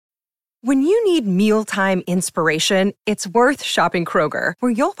When you need mealtime inspiration, it's worth shopping Kroger,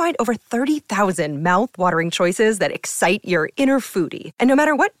 where you'll find over 30,000 mouth-watering choices that excite your inner foodie. And no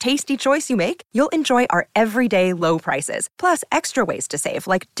matter what tasty choice you make, you'll enjoy our everyday low prices, plus extra ways to save,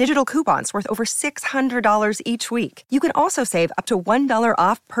 like digital coupons worth over $600 each week. You can also save up to $1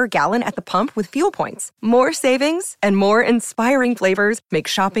 off per gallon at the pump with fuel points. More savings and more inspiring flavors make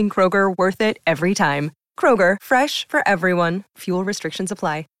shopping Kroger worth it every time. Kroger, fresh for everyone. Fuel restrictions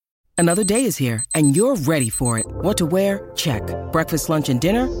apply. Another day is here, and you're ready for it. What to wear? Check. Breakfast, lunch, and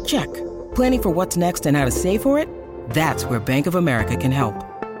dinner? Check. Planning for what's next and how to save for it? That's where Bank of America can help.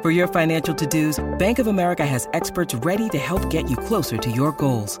 For your financial to-dos, Bank of America has experts ready to help get you closer to your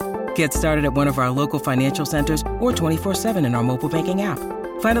goals. Get started at one of our local financial centers or 24/7 in our mobile banking app.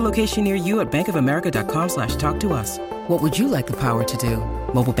 Find a location near you at bankofamerica.com/talktous. What would you like the power to do?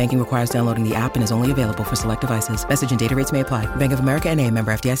 Mobile banking requires downloading the app and is only available for select devices. Message and data rates may apply. Bank of America N.A.,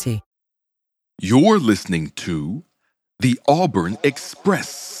 member FDIC. You're listening to the Auburn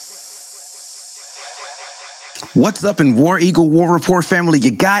Express. What's up in War Eagle War Report family?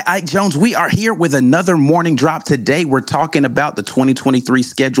 Your guy, Ike Jones. We are here with another morning drop. Today, we're talking about the 2023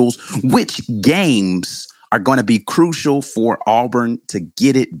 schedules. Which games are going to be crucial for Auburn to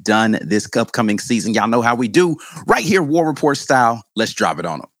get it done this upcoming season? Y'all know how we do. Right here, War Report style. Let's drop it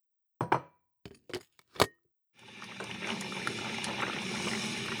on them.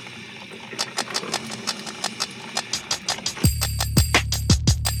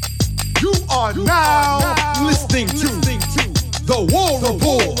 You are now listening to the War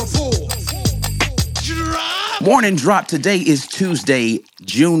Report. Morning drop. Today is Tuesday,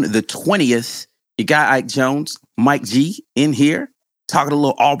 June the 20th. You got Ike Jones, Mike G in here, talking a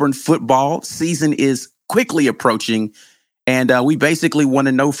little Auburn football. Season is quickly approaching, and we basically want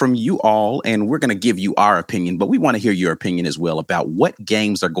to know from you all, and we're going to give you our opinion, but we want to hear your opinion as well about what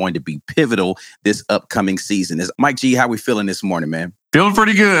games are going to be pivotal this upcoming season. Mike G, how we feeling this morning, man? Feeling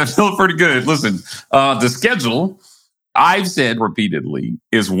pretty good. Listen, the schedule, I've said repeatedly,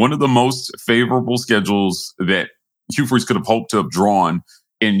 is one of the most favorable schedules that Hugh Freeze could have hoped to have drawn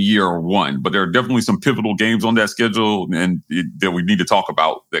in year one. But there are definitely some pivotal games on that schedule and that we need to talk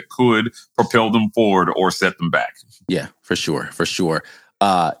about that could propel them forward or set them back. Yeah, for sure.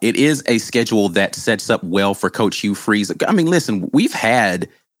 It is a schedule that sets up well for Coach Hugh Freeze. I mean, listen, we've had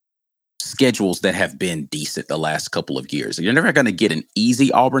schedules that have been decent the last couple of years. You're never going to get an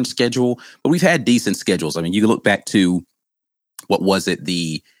easy Auburn schedule, but we've had decent schedules. I mean, you look back to, what was it?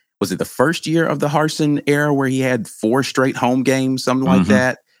 Was it the first year of the Harsin era where he had 4 straight home games, something like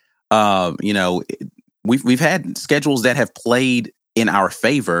that? We've had schedules that have played in our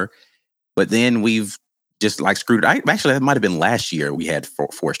favor, but then we've just like screwed it. Actually, that might have been last year we had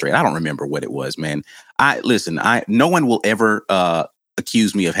 4 straight. I don't remember what it was, man. No one will ever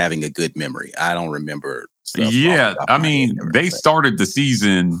accuse me of having a good memory. I don't remember stuff. Yeah, I mean, they started the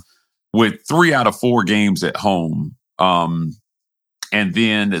season with 3 out of 4 games at home. And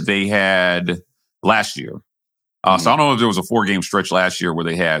then they had last year. So I don't know if there was a 4-game stretch last year where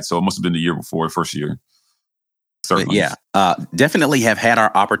they had. So it must have been the year before, first year. Certainly. Yeah, definitely have had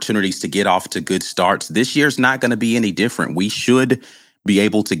our opportunities to get off to good starts. This year's not going to be any different. We should be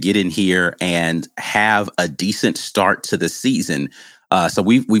able to get in here and have a decent start to the season. So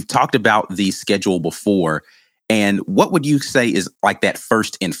we've talked about the schedule before. And what would you say is like that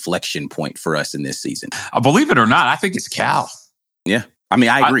first inflection point for us in this season? Believe it or not, I think it's Cal. Yeah. I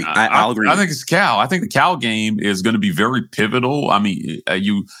mean, I agree. I'll agree. I think it's Cal. I think the Cal game is going to be very pivotal. I mean,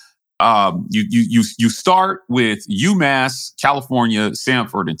 you start with UMass, California,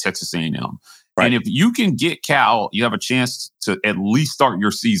 Samford, and Texas A&M. Right. And if you can get Cal, you have a chance to at least start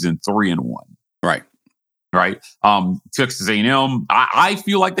your season 3-1. Right. Texas A&M, I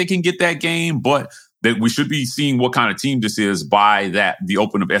feel like they can get that game, but that we should be seeing what kind of team this is by the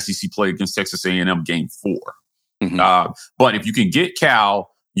open of SEC play against Texas A&M game 4. Mm-hmm. But if you can get Cal,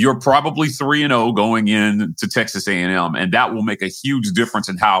 you're probably 3-0 going into Texas A&M, and that will make a huge difference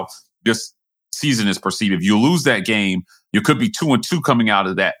in how this season is perceived. If you lose that game, you could be 2-2 coming out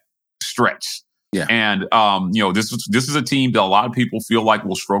of that stretch. Yeah. And this is a team that a lot of people feel like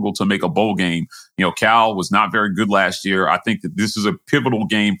will struggle to make a bowl game. Cal was not very good last year. I think that this is a pivotal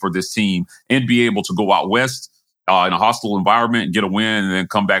game for this team and be able to go out west in a hostile environment and get a win and then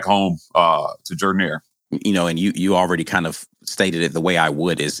come back home to Jordan-Hare. And you already kind of stated it the way I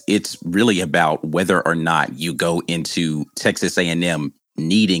would, is it's really about whether or not you go into Texas A&M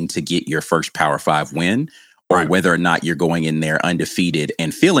needing to get your first Power 5 win, or whether or not you're going in there undefeated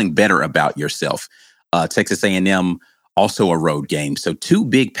and feeling better about yourself. Texas A&M, also a road game. So 2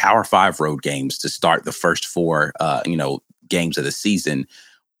 big Power 5 road games to start the first 4, games of the season.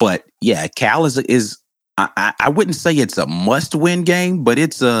 But yeah, Cal is I wouldn't say it's a must-win game, but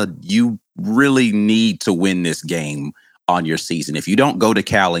you really need to win this game on your season. If you don't go to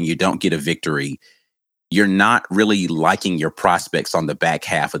Cal and you don't get a victory, you're not really liking your prospects on the back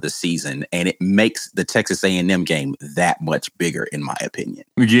half of the season, and it makes the Texas A&M game that much bigger, in my opinion.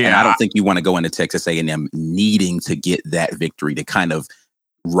 Yeah, and I don't think you want to go into Texas A&M needing to get that victory to kind of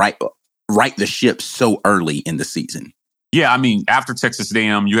right the ship so early in the season. Yeah, I mean, after Texas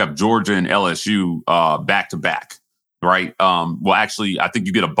A&M, you have Georgia and LSU back to back, right? Well, actually, I think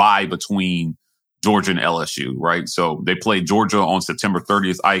you get a bye between Georgia and LSU, right? So they play Georgia on September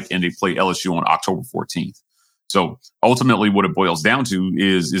 30th, Ike, and they play LSU on October 14th. So ultimately what it boils down to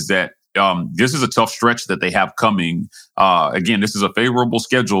is that this is a tough stretch that they have coming. Again, this is a favorable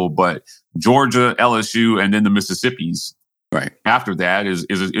schedule, but Georgia, LSU, and then the Mississippis right after that is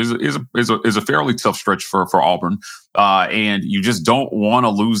a fairly tough stretch for Auburn. And you just don't want to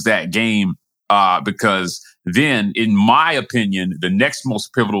lose that game because then, in my opinion, the next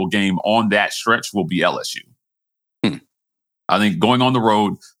most pivotal game on that stretch will be LSU. I think going on the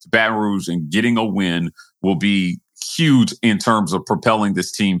road to Baton Rouge and getting a win will be huge in terms of propelling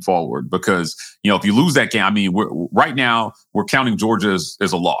this team forward. Because, if you lose that game, I mean, right now we're counting Georgia as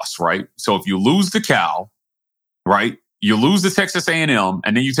a loss, right? So if you lose to Cal, right, you lose to Texas A&M,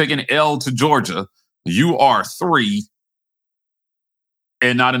 and then you take an L to Georgia, you are 3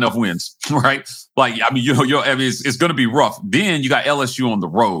 and not enough wins, right? Like, I mean, it's going to be rough. Then you got LSU on the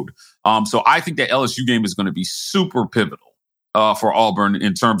road. So I think that LSU game is going to be super pivotal for Auburn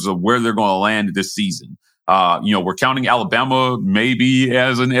in terms of where they're going to land this season. We're counting Alabama maybe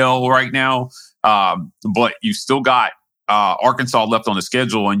as an L right now, but you still got Arkansas left on the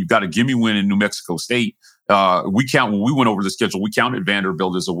schedule, and you've got a gimme win in New Mexico State. When we went over the schedule, we counted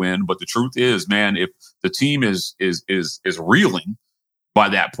Vanderbilt as a win. But the truth is, man, if the team is reeling by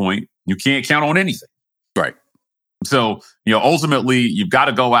that point, you can't count on anything. Right. So, ultimately, you've got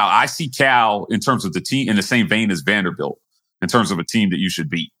to go out. I see Cal in terms of the team in the same vein as Vanderbilt in terms of a team that you should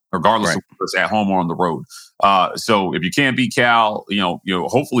beat, regardless of whether it's at home or on the road. So if you can't beat Cal,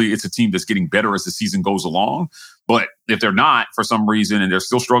 hopefully it's a team that's getting better as the season goes along. But if they're not, for some reason, and they're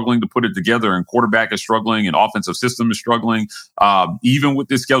still struggling to put it together, and quarterback is struggling, and offensive system is struggling, even with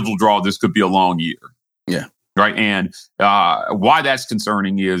this schedule draw, this could be a long year. Yeah. Right. And why that's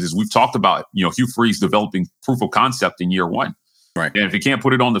concerning is we've talked about, Hugh Freeze developing proof of concept in year one. Right. And if he can't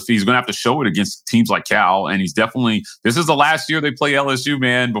put it on the field, he's going to have to show it against teams like Cal. And this is the last year they play LSU,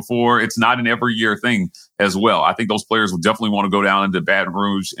 man, before it's not an every year thing as well. I think those players will definitely want to go down into Baton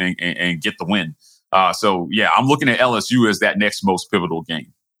Rouge and get the win. So, I'm looking at LSU as that next most pivotal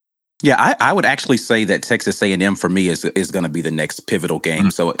game. Yeah, I would actually say that Texas A&M for me is going to be the next pivotal game. Mm-hmm.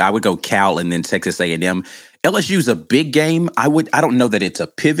 So I would go Cal and then Texas A&M. LSU is a big game. I don't know that it's a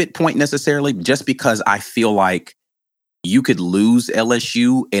pivot point necessarily, just because I feel like you could lose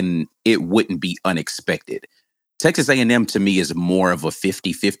LSU and it wouldn't be unexpected. Texas A&M to me is more of a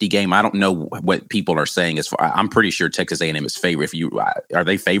 50-50 game. I don't know what people are saying I'm pretty sure Texas A&M is favored. Are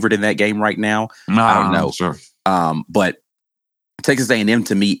they favored in that game right now? No, I don't know. Sure. But Texas A&M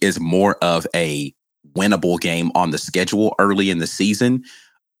to me is more of a winnable game on the schedule early in the season.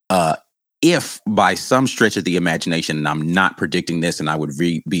 If by some stretch of the imagination, and I'm not predicting this, and I would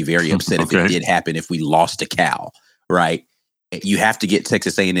be very upset if it did happen, if we lost to Cal, right? You have to get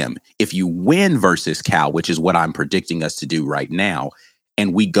Texas A&M. If you win versus Cal, which is what I'm predicting us to do right now,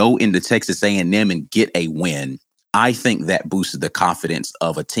 and we go into Texas A&M and get a win, I think that boosts the confidence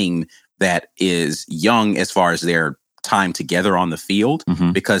of a team that is young as far as their time together on the field,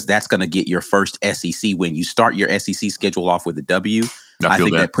 because that's going to get your first SEC win. You start your SEC schedule off with a W. I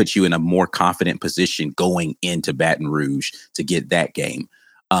think that puts you in a more confident position going into Baton Rouge to get that game.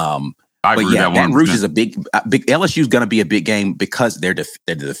 Baton Rouge is a big LSU is going to be a big game because they're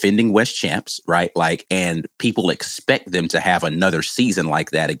the defending West champs, right? And people expect them to have another season like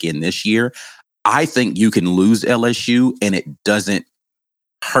that again this year. I think you can lose LSU and it doesn't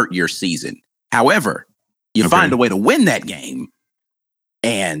hurt your season. However, you find a way to win that game,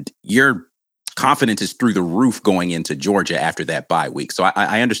 and your confidence is through the roof going into Georgia after that bye week. So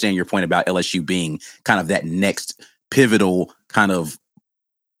I understand your point about LSU being kind of that next pivotal kind of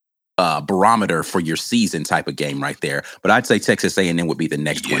barometer for your season type of game right there. But I'd say Texas A&M would be the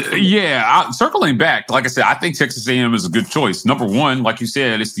next one. Circling back, like I said, I think Texas A&M is a good choice. Number one, like you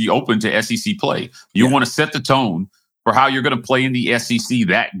said, it's the open to SEC play. You want to set the tone for how you're going to play in the SEC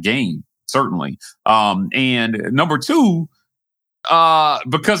that game. Certainly. And number two,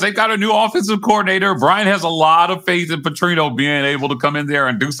 because they've got a new offensive coordinator, Brian has a lot of faith in Petrino being able to come in there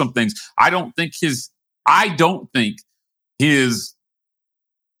and do some things. I don't think his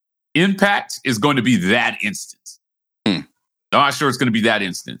impact is going to be that instant. I'm not sure it's going to be that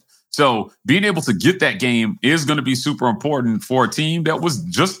instant. So being able to get that game is going to be super important for a team that was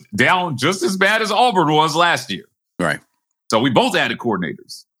just down just as bad as Auburn was last year. Right. So we both added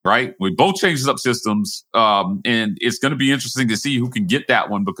coordinators, right? We both changed up systems. And it's going to be interesting to see who can get that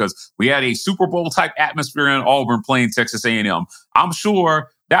one because we had a Super Bowl type atmosphere in Auburn playing Texas A&M. I'm sure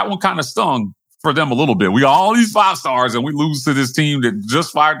that one kind of stung for them a little bit. We got all these 5 stars and we lose to this team that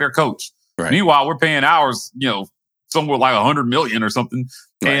just fired their coach. Right. Meanwhile, we're paying ours, somewhere like $100 million or something.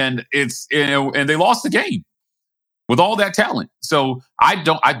 Right. And and they lost the game with all that talent. So I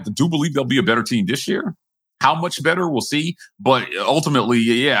do believe they'll be a better team this year. How much better, we'll see. But ultimately,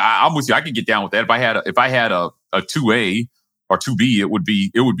 yeah, I'm with you. I can get down with that. If I had a 2A or 2B, it would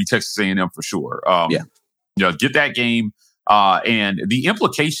be Texas A&M for sure. Get that game. And the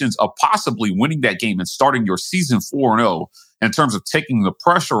implications of possibly winning that game and starting your season 4-0 in terms of taking the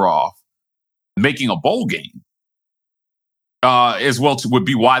pressure off, making a bowl game as well would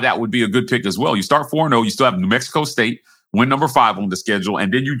be why that would be a good pick as well. You start 4-0, you still have New Mexico State, win number 5 on the schedule,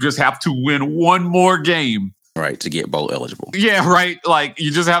 and then you just have to win one more game. Right, to get bowl eligible. Yeah, right. Like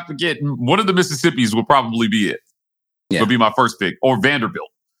you just have to get one of the Mississippis will probably be it. Yeah. Would be my first pick, or Vanderbilt.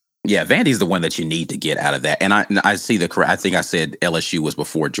 Yeah, Vandy's the one that you need to get out of that. And I see I think I said LSU was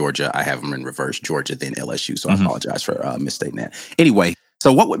before Georgia. I have them in reverse, Georgia, then LSU. So I apologize for misstating that. Anyway,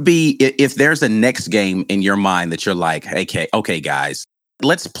 so what would be, if there's a next game in your mind that you're like, okay, guys,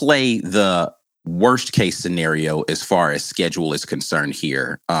 let's play the worst case scenario as far as schedule is concerned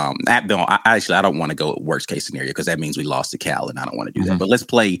here. I don't want to go worst case scenario because that means we lost to Cal and I don't want to do that. But let's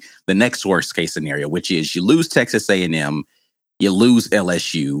play the next worst case scenario, which is you lose Texas A&M, you lose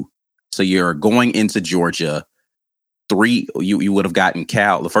LSU. So you're going into Georgia 3. You would have gotten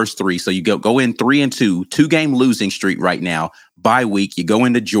Cal the first 3. So you go in 3-2, 2-game losing streak right now. Bye week, you go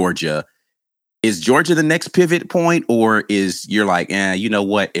into Georgia. Is Georgia the next pivot point, or is you're like, you know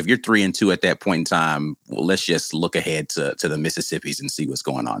what? If you're 3-2 at that point in time, well, let's just look ahead to the Mississippis and see what's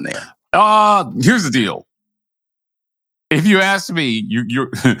going on there. Here's the deal. If you ask me, you're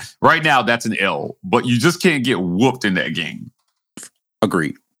right now that's an L, but you just can't get whooped in that game.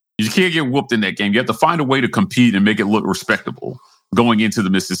 Agreed. You can't get whooped in that game. You have to find a way to compete and make it look respectable going into the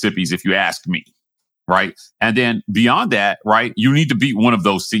Mississippis, if you ask me, right? And then beyond that, right, you need to beat one of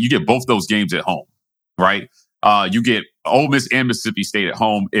those. You get both those games at home, right? You get Ole Miss and Mississippi State at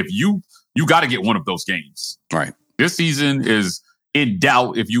home. If you got to get one of those games, right? This season is in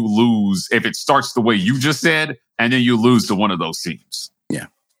doubt if you lose, if it starts the way you just said, and then you lose to one of those teams. Yeah.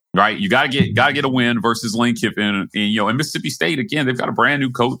 Right, you gotta get a win versus Lane Kiffin, and Mississippi State again. They've got a brand new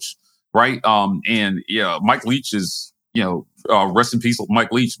coach, right? Mike Leach is rest in peace,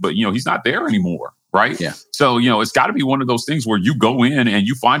 Mike Leach, but he's not there anymore, right? Yeah. So it's got to be one of those things where you go in and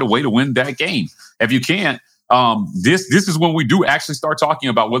you find a way to win that game. If you can't, this is when we do actually start talking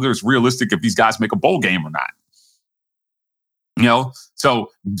about whether it's realistic if these guys make a bowl game or not. So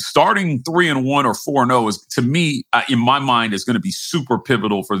starting 3-1 or 4-0 is, to me, in my mind, is going to be super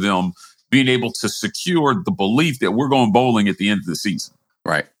pivotal for them being able to secure the belief that we're going bowling at the end of the season.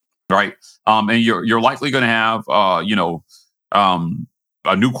 Right. Right. And you're likely going to have,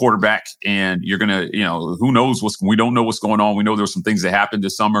 a new quarterback, and you're going to, who knows we don't know what's going on. We know there's some things that happened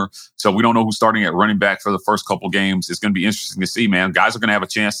this summer. So we don't know who's starting at running back for the first couple games. It's going to be interesting to see, man. Guys are going to have a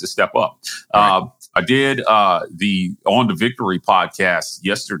chance to step up. Right. I did the On the Victory podcast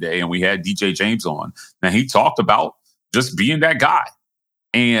yesterday, and we had DJ James on, and he talked about just being that guy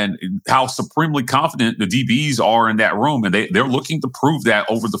and how supremely confident the DBs are in that room. And they're looking to prove that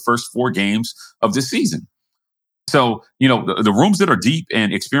over the first 4 games of this season. So, the rooms that are deep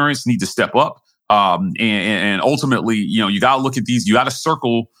and experienced need to step up. And ultimately, you got to look at these. You got to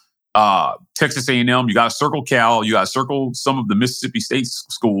circle Texas A&M. You got to circle Cal. You got to circle some of the Mississippi State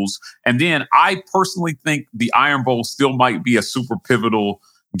schools. And then I personally think the Iron Bowl still might be a super pivotal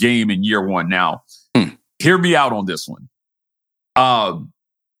game in year 1. Now, hear me out on this one.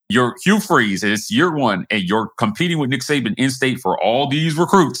 You're Hugh Freeze, and it's year 1, and you're competing with Nick Saban in state for all these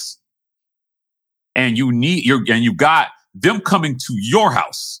recruits. And you got them coming to your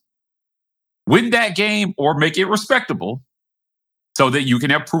house. Win that game or make it respectable so that you can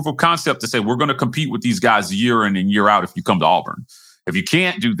have proof of concept to say, we're going to compete with these guys year in and year out if you come to Auburn. If you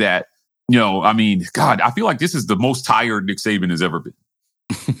can't do that, God, I feel like this is the most tired Nick Saban has ever been.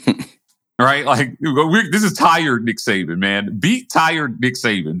 Right? Like, this is tired Nick Saban, man. Beat tired Nick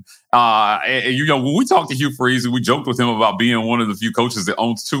Saban. When we talked to Hugh Freeze, and we joked with him about being one of the few coaches that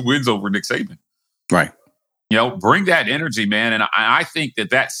owns 2 wins over Nick Saban. Right. Bring that energy, man. And I think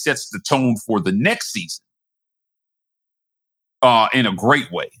that sets the tone for the next season in a great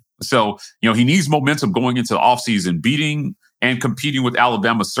way. So, he needs momentum going into the offseason. Beating and competing with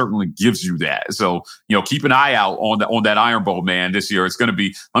Alabama certainly gives you that. So, keep an eye out on that Iron Bowl, man, this year. It's going to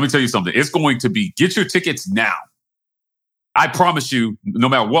be, let me tell you something. It's going to be, get your tickets now. I promise you, no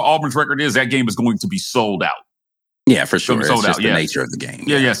matter what Auburn's record is, that game is going to be sold out. Yeah, for sure. It's sold just out. the nature of the game.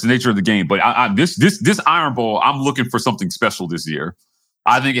 Yeah, it's the nature of the game. But this Iron Bowl, I'm looking for something special this year.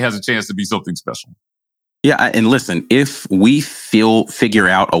 I think it has a chance to be something special. Yeah, and listen, if we figure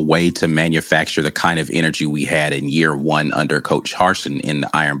out a way to manufacture the kind of energy we had in year one under Coach Harsin in the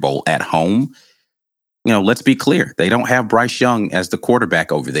Iron Bowl at home, let's be clear. They don't have Bryce Young as the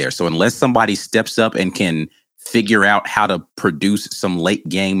quarterback over there. So unless somebody steps up and can figure out how to produce some late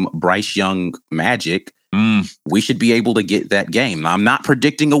game Bryce Young magic, we should be able to get that game. I'm not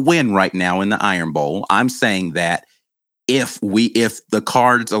predicting a win right now in the Iron Bowl. I'm saying that if the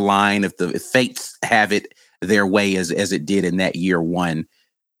cards align, if the fates have it their way as it did in that year one,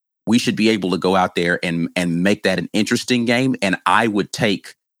 we should be able to go out there and make that an interesting game. And I would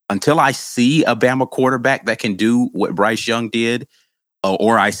take, until I see a Bama quarterback that can do what Bryce Young did,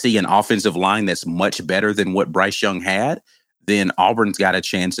 or I see an offensive line that's much better than what Bryce Young had, then Auburn's got a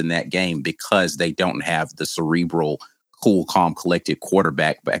chance in that game because they don't have the cerebral, cool, calm, collected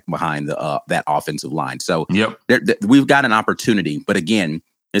quarterback back behind that offensive line. So we've got an opportunity. But again,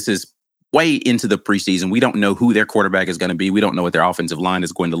 this is way into the preseason. We don't know who their quarterback is going to be. We don't know what their offensive line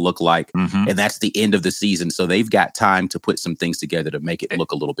is going to look like. And that's the end of the season. So they've got time to put some things together to make it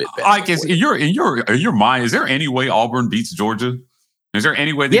look a little bit better. I guess in your mind, is there any way Auburn beats Georgia? Is there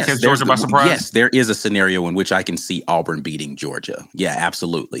any way they catch Georgia by surprise? Yes, there is a scenario in which I can see Auburn beating Georgia. Yeah,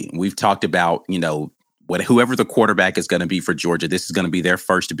 absolutely. We've talked about, whoever the quarterback is going to be for Georgia, this is going to be their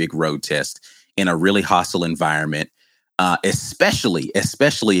first big road test in a really hostile environment, especially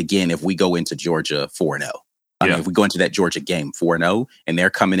again, if we go into Georgia 4-0. I mean, if we go into that Georgia game 4-0 and they're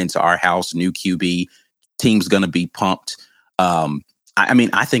coming into our house, new QB, team's going to be pumped. I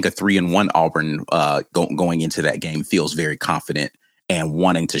think a 3-1 Auburn going into that game feels very confident and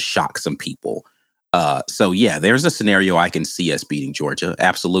wanting to shock some people. So there's a scenario I can see us beating Georgia.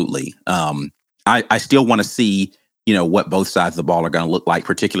 Absolutely. I still want to see, what both sides of the ball are going to look like,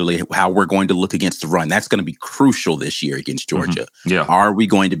 particularly how we're going to look against the run. That's going to be crucial this year against Georgia. Yeah. Are we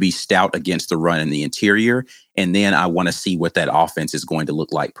going to be stout against the run in the interior? And then I want to see what that offense is going to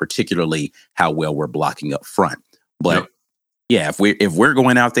look like, particularly how well we're blocking up front. But if we're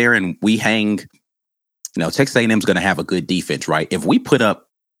going out there and we hang, Texas A&M is going to have a good defense, right? If we put up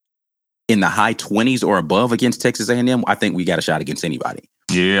in the high 20s or above against Texas A&M, I think we got a shot against anybody.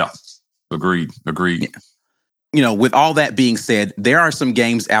 Yeah. Agreed. Yeah. With all that being said, there are some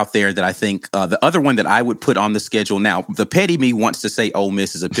games out there that I think the other one that I would put on the schedule now, the petty me wants to say Ole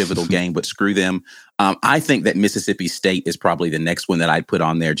Miss is a pivotal game, but screw them. I think that Mississippi State is probably the next one that I'd put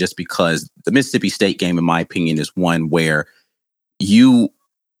on there just because the Mississippi State game, in my opinion, is one where you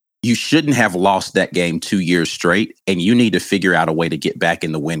shouldn't have lost that game 2 years straight, and you need to figure out a way to get back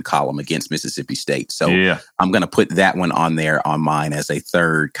in the win column against Mississippi State. So I'm going to put that one on there on mine as a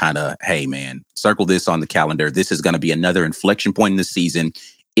third kind of, hey, man, circle this on the calendar. This is going to be another inflection point in the season.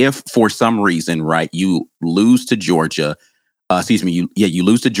 If for some reason, right, you lose to Georgia, you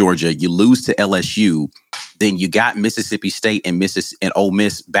lose to Georgia, you lose to LSU, then you got Mississippi State and Ole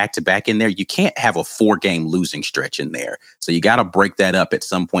Miss back-to-back in there. You can't have a 4-game losing stretch in there. So you got to break that up at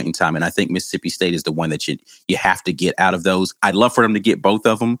some point in time. And I think Mississippi State is the one that you have to get out of those. I'd love for them to get both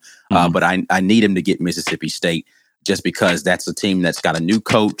of them, but I need them to get Mississippi State just because that's a team that's got a new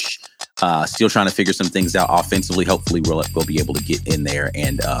coach, still trying to figure some things out offensively. Hopefully we'll be able to get in there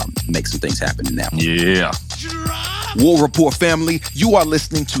and make some things happen in that one. Yeah. War Report family, you are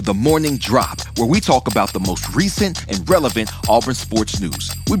listening to The Morning Drop, where we talk about the most recent and relevant Auburn sports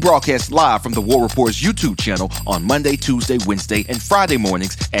news. We broadcast live from the War Report's YouTube channel on Monday, Tuesday, Wednesday, and Friday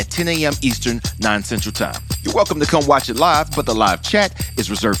mornings at 10 a.m. Eastern, 9 Central Time. You're welcome to come watch it live, but the live chat is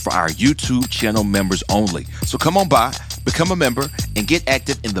reserved for our YouTube channel members only. So come on by, become a member, and get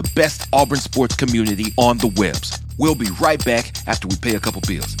active in the best Auburn sports community on the webs. We'll be right back after we pay a couple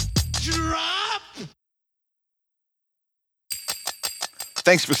bills.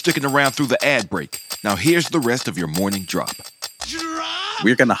 Thanks for sticking around through the ad break. Now here's the rest of your morning drop.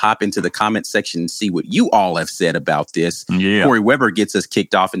 We're going to hop into the comment section and see what you all have said about this. Yeah. Corey Weber gets us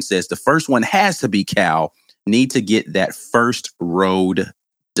kicked off and says the first one has to be Cal. Need to get that first road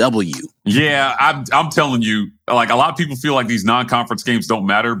W. Yeah, I'm telling you, like a lot of people feel like these non-conference games don't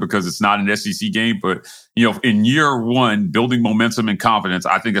matter because it's not an SEC game. But, in year one, building momentum and confidence,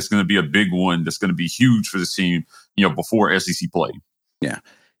 I think it's going to be a big one that's going to be huge for this team, before SEC play.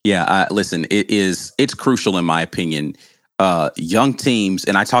 Yeah. Listen, it's crucial in my opinion. young teams,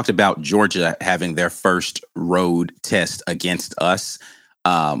 and I talked about Georgia having their first road test against us.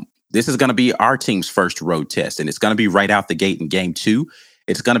 This is going to be our team's first road test, and it's going to be right out the gate in game 2.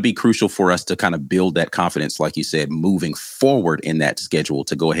 It's going to be crucial for us to kind of build that confidence, like you said, moving forward in that schedule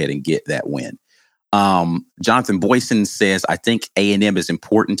to go ahead and get that win. Jonathan Boyson says, I think A&M is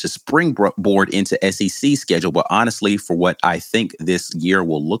important to springboard into SEC schedule, but honestly, for what I think this year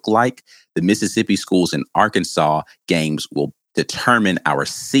will look like, the Mississippi schools and Arkansas games will determine our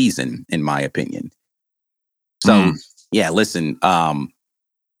season, in my opinion. So, yeah, listen,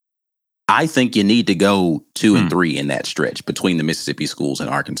 I think you need to go 2 and 3 in that stretch between the Mississippi schools and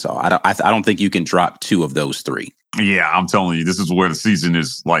Arkansas. I don't think you can drop 2 of those 3. Yeah, I'm telling you, this is where the season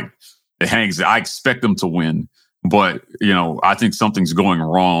is like, it hangs. I expect them to win, but I think something's going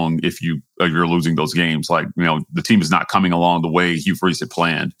wrong if you're losing those games. Like, the team is not coming along the way Hugh Freeze had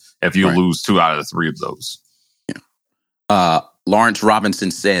planned. If you lose 2 out of the 3 of those, Lawrence Robinson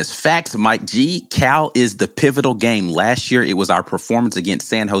says, facts, Mike G. Cal is the pivotal game. Last year, it was our performance against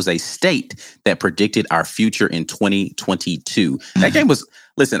San Jose State that predicted our future in 2022. That game was,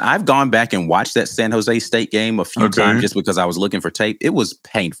 listen, I've gone back and watched that San Jose State game a few times just because I was looking for tape. It was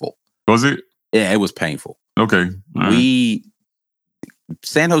painful. Was it? Yeah, it was painful. Okay.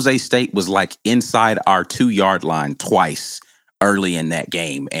 San Jose State was like inside our 2-yard line twice early in that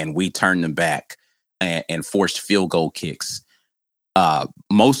game, and we turned them back and forced field goal kicks.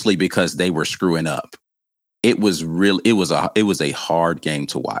 Mostly because they were screwing up. It was a hard game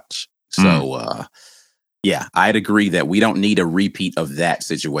to watch. So, yeah, I'd agree that we don't need a repeat of that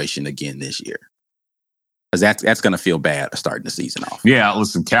situation again this year. Because that's going to feel bad starting the season off. Yeah,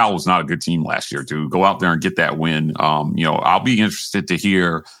 listen, Cal was not a good team last year, dude. Go out there and get that win. I'll be interested to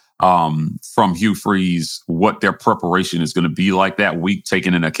hear from Hugh Freeze what their preparation is going to be like that week,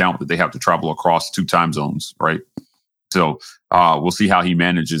 taking into account that they have to travel across 2 time zones, right? So we'll see how he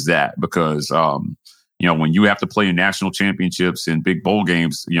manages that because, when you have to play in national championships and big bowl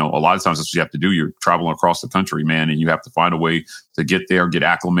games, a lot of times that's what you have to do. You're traveling across the country, man, and you have to find a way to get there, get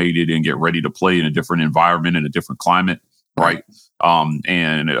acclimated, and get ready to play in a different environment, in a different climate, right?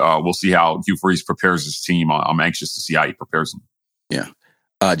 And we'll see how Hugh Freeze prepares his team. I'm anxious to see how he prepares them. Yeah.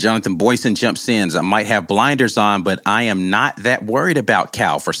 Jonathan Boyson jumps in. I might have blinders on, but I am not that worried about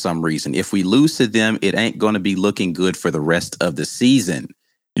Cal for some reason. If we lose to them, it ain't going to be looking good for the rest of the season.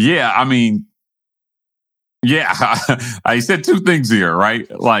 Yeah, I mean, I said 2 things here, right?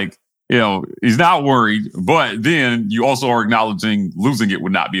 Like, he's not worried, but then you also are acknowledging losing it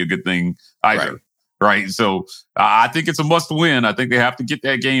would not be a good thing either. Right. So I think it's a must win. I think they have to get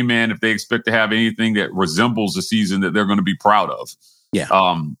that game, man, if they expect to have anything that resembles a season that they're going to be proud of. Yeah.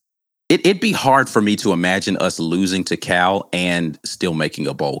 It'd be hard for me to imagine us losing to Cal and still making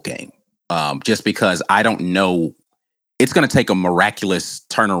a bowl game. Just because I don't know. It's going to take a miraculous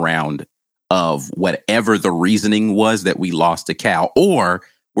turnaround of whatever the reasoning was that we lost to Cal, or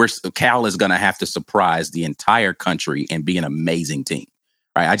Cal is going to have to surprise the entire country and be an amazing team.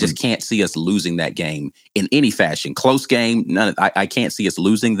 Right? I just can't see us losing that game in any fashion. Close game. I can't see us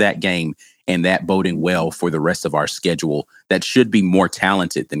losing that game and that boding well for the rest of our schedule that should be more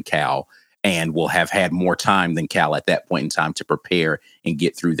talented than Cal and will have had more time than Cal at that point in time to prepare and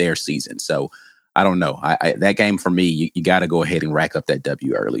get through their season. So I don't know. That game for me, you got to go ahead and rack up that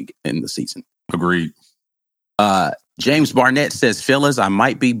W early in the season. Agreed. James Barnett says, fellas, I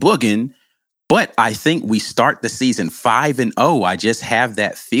might be booging, but I think we start the season 5-0. I just have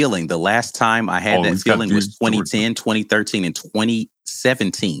that feeling. The last time I had that feeling was 2010, 2013, and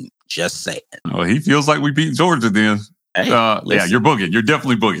 2017. Just saying. Well, he feels like we beat Georgia then. Hey, yeah, you're booging. You're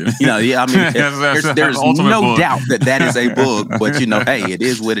definitely booging. I mean, there's no doubt that is a boog. But hey, it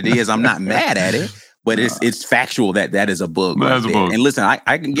is what it is. I'm not mad at it, but it's factual that is a boog. Right there. And listen,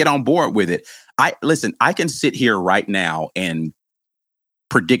 I can get on board with it. I can sit here right now and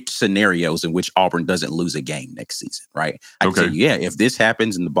predict scenarios in which Auburn doesn't lose a game next season. Right? I can tell you, if this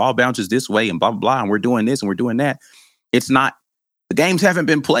happens and the ball bounces this way and blah blah blah, and we're doing this and we're doing that, it's not. The games haven't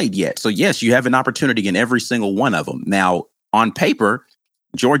been played yet. So, yes, you have an opportunity in every single one of them. Now, on paper,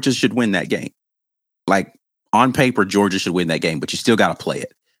 Georgia should win that game. Like, on paper, Georgia should win that game, but you still got to play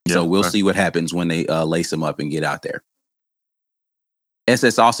it. Yeah, so, we'll see what happens when they lace them up and get out there.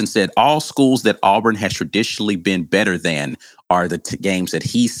 SS Austin said, all schools that Auburn has traditionally been better than are the games that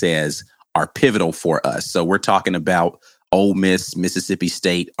he says are pivotal for us. So, we're talking about Ole Miss, Mississippi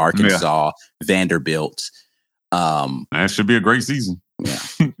State, Arkansas, Vanderbilt. That should be a great season. Yeah.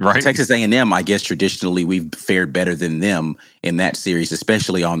 Right. Texas A&M, I guess traditionally we've fared better than them in that series,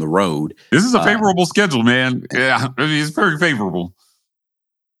 especially on the road. This is a favorable schedule, man. Yeah, it's very favorable.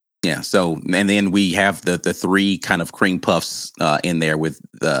 Yeah. So, and then we have the three kind of cream puffs in there with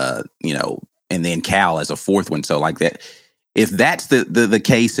and then Cal as a fourth one. So like that, if that's the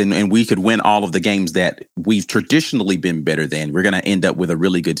case and we could win all of the games that we've traditionally been better than, we're going to end up with a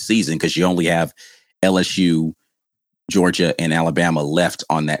really good season because you only have LSU, Georgia, and Alabama left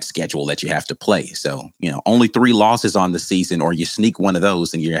on that schedule that you have to play. So, only 3 losses on the season, or you sneak one of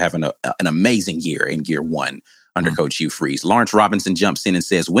those and you're having an amazing year in year one under Coach Hugh Freeze. Lawrence Robinson jumps in and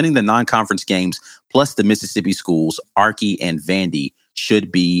says, winning the non-conference games plus the Mississippi schools, Archie and Vandy,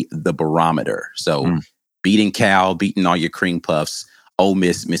 should be the barometer. So beating Cal, beating all your cream puffs, Ole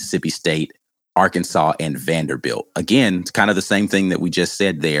Miss, Mississippi State, Arkansas, and Vanderbilt. Again, it's kind of the same thing that we just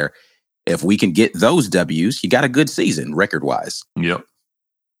said there. If we can get those W's, you got a good season record-wise. Yep.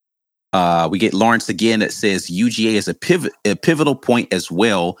 We get Lawrence again that says UGA is a pivotal point as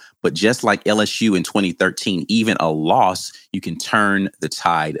well, but just like LSU in 2013, even a loss, you can turn the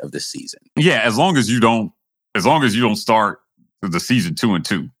tide of the season. Yeah, as long as you don't start the season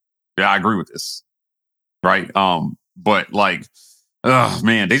 2-2. Yeah, I agree with this. Right. But like,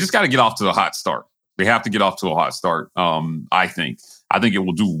 man, they just got to get off to a hot start. They have to get off to a hot start. I think it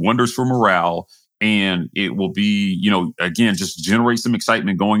will do wonders for morale. And it will be, again, just generate some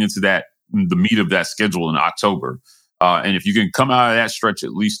excitement going into the meat of that schedule in October. And if you can come out of that stretch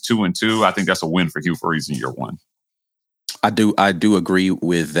at least 2-2, I think that's a win for Hugh Freeze in year one. I do agree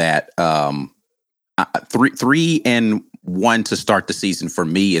with that. 3-1 to start the season for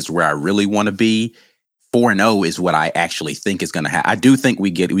me is where I really want to be. 4-0 is what I actually think is going to happen. I do think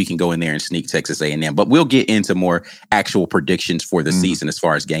we can go in there and sneak Texas A&M, but we'll get into more actual predictions for the season as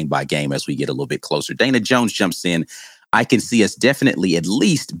far as game by game as we get a little bit closer. Dana Jones jumps in. I can see us definitely at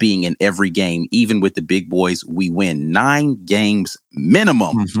least being in every game, even with the big boys. We win 9 games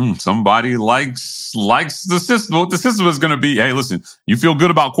minimum. Mm-hmm. Somebody likes the system. What the system is going to be, hey, listen, you feel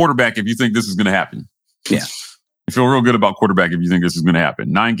good about quarterback if you think this is going to happen. Yeah. You feel real good about quarterback if you think this is going to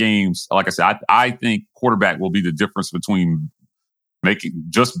happen. 9 games, like I said, I think quarterback will be the difference between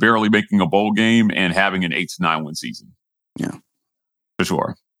just barely making a bowl game and having an 8-9 win season. Yeah, for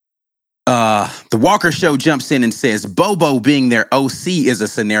sure. The Walker Show jumps in and says Bobo being their OC is a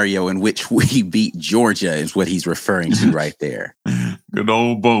scenario in which we beat Georgia, is what he's referring to right there. Good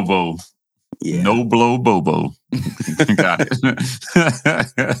old Bobo. Yeah. No blow Bobo. Got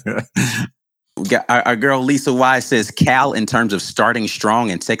it. We got our girl Lisa Wise says Cal in terms of starting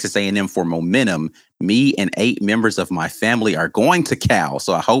strong and Texas A&M for momentum. Me and 8 members of my family are going to Cal,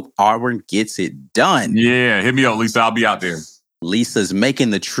 so I hope Auburn gets it done. Yeah, hit me up, Lisa. I'll be out there. Lisa's making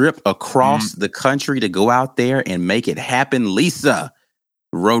the trip across the country to go out there and make it happen. Lisa,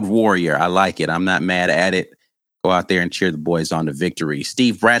 road warrior. I like it. I'm not mad at it. Go out there and cheer the boys on to victory.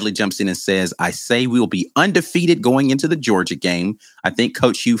 Steve Bradley jumps in and says, I say we'll be undefeated going into the Georgia game. I think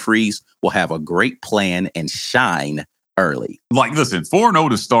Coach Hugh Freeze will have a great plan and shine early. Like, listen, 4-0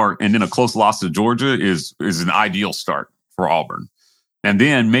 to start and then a close loss to Georgia is an ideal start for Auburn. And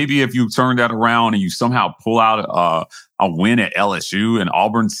then maybe if you turn that around and you somehow pull out a win at LSU and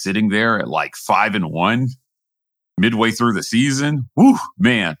Auburn sitting there at like 5-1 midway through the season, whew,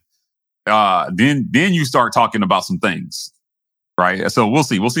 man. Then you start talking about some things, right? So we'll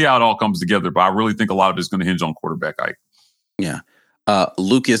see. We'll see how it all comes together. But I really think a lot of it is going to hinge on quarterback, Ike. Yeah.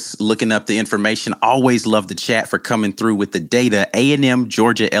 Lucas looking up the information. Always love the chat for coming through with the data. A&M,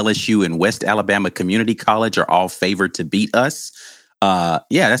 Georgia, LSU, and West Alabama Community College are all favored to beat us. Yeah,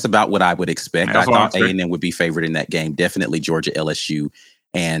 that's about what I would expect. I thought A&M would be favored in that game. Definitely Georgia, LSU,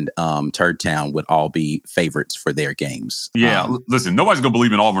 and Turd Town would all be favorites for their games. Yeah, listen, nobody's going to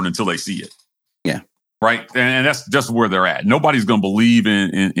believe in Auburn until they see it. Yeah. Right? And that's just where they're at. Nobody's going to believe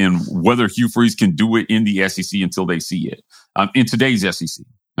in whether Hugh Freeze can do it in the SEC until they see it. In today's SEC.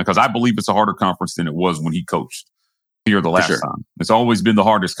 Because I believe it's a harder conference than it was when he coached here the last time. It's always been the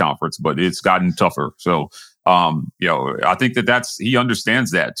hardest conference, but it's gotten tougher. So, I think he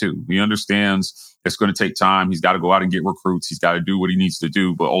understands that too. He understands it's going to take time. He's got to go out and get recruits. He's got to do what he needs to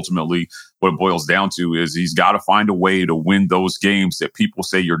do. But ultimately, what it boils down to is he's got to find a way to win those games that people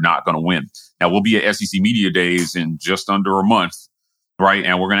say you're not going to win. Now, we'll be at SEC Media Days in just under a month, right?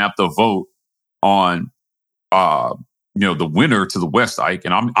 And we're going to have to vote on, the winner to the West, Ike.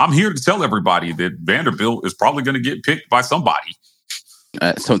 And I'm here to tell everybody that Vanderbilt is probably going to get picked by somebody.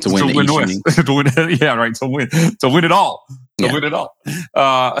 So to win the East, to win, yeah, right. To win it all. Win it all.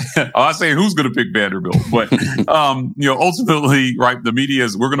 I say who's going to pick Vanderbilt, but ultimately, right? The media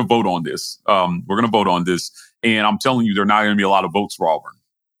we're going to vote on this. We're going to vote on this, and I'm telling you, there are not going to be a lot of votes for Auburn,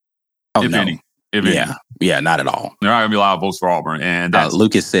 if any. If Yeah, not at all. There aren't going to be a lot of votes for Auburn. And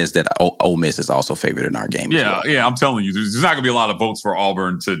Lucas says that Ole Miss is also favored in our game. Yeah, I'm telling you, there's not going to be a lot of votes for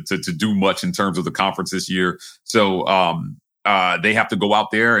Auburn to do much in terms of the conference this year. So they have to go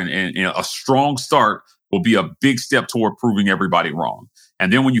out there, and a strong start will be a big step toward proving everybody wrong.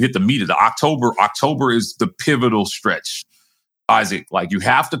 And then when you hit the meat of the October is the pivotal stretch, Isaac. Like, you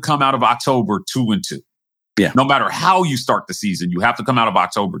have to come out of October 2-2. Yeah. No matter how you start the season, you have to come out of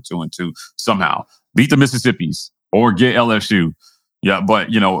October 2-2 somehow. Beat the Mississippis or get LSU. Yeah, but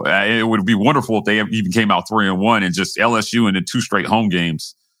it would be wonderful if they even came out 3-1 and just LSU and then 2 straight home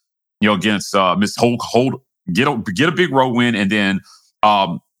games. Against Miss Hold, get a big road win, and then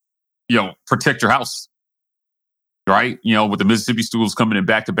protect your house. Right, with the Mississippi schools coming in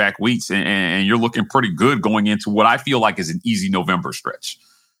back-to-back weeks, and you're looking pretty good going into what I feel like is an easy November stretch.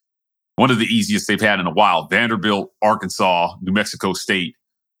 One of the easiest they've had in a while. Vanderbilt, Arkansas, New Mexico State,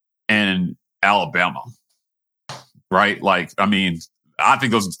 and Alabama. Right? Like, I mean, I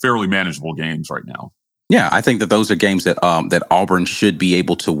think those are fairly manageable games right now. Yeah, I think that those are games that Auburn should be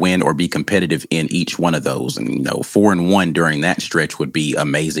able to win or be competitive in each one of those. And 4-1 during that stretch would be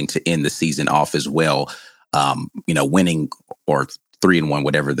amazing to end the season off as well. Winning, or 3-1,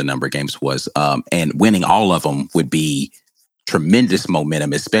 whatever the number of games was, and winning all of them would be tremendous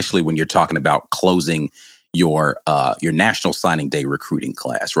momentum, especially when you're talking about closing your National Signing Day recruiting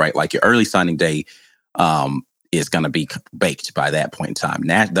class, right? Like, your early signing day is going to be baked by that point in time.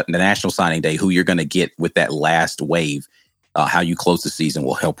 The National Signing Day, who you're going to get with that last wave, how you close the season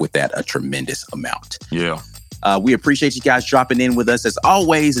will help with that a tremendous amount. Yeah. We appreciate you guys dropping in with us as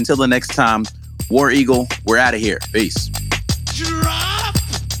always. Until the next time, War Eagle, we're out of here. Peace.